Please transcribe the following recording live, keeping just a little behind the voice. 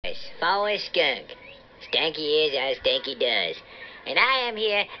Forest Skunk. Stanky is as Stanky does. And I am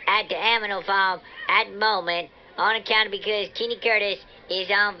here at the Aminal Farm at the moment on account of because Kenny Curtis is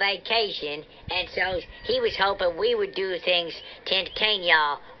on vacation, and so he was hoping we would do things to entertain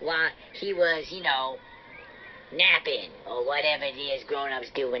y'all while he was, napping or whatever it is grown-ups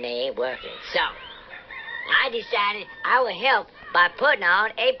do when they ain't working. So, I decided I would help by putting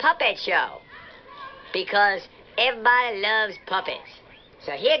on a puppet show because everybody loves puppets.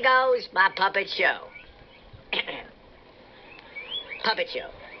 So here goes my puppet show. Puppet show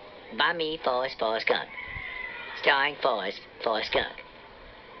by me, Forrest Skunk. Starring Forrest Skunk.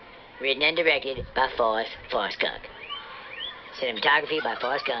 Written and directed by Forrest Skunk. Cinematography by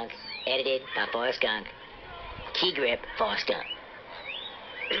Forrest Skunk. Edited by Forrest Skunk. Key grip, Forrest Skunk.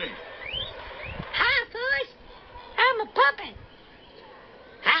 Hi, Forrest. I'm a puppet.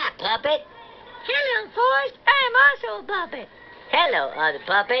 Hi, puppet. Hello, Forrest. I'm also a puppet. Hello, other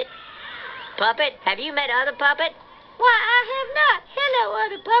puppet. Puppet, have you met other puppet? Why, I have not. Hello,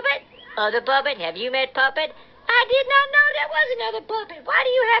 other puppet. Other puppet, have you met puppet? I did not know there was another puppet. Why do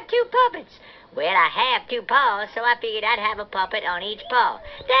you have two puppets? Well, I have two paws, so I figured I'd have a puppet on each paw.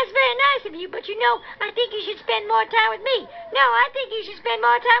 That's very nice of you, but I think you should spend more time with me. No, I think you should spend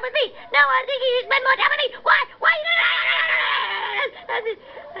more time with me. No, I think you should spend more time with me. Why?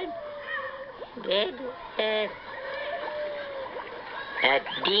 The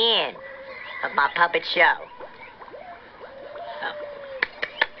end of my puppet show.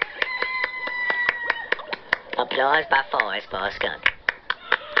 Applause by Forrest Skunk.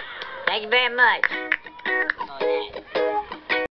 Thank you very much.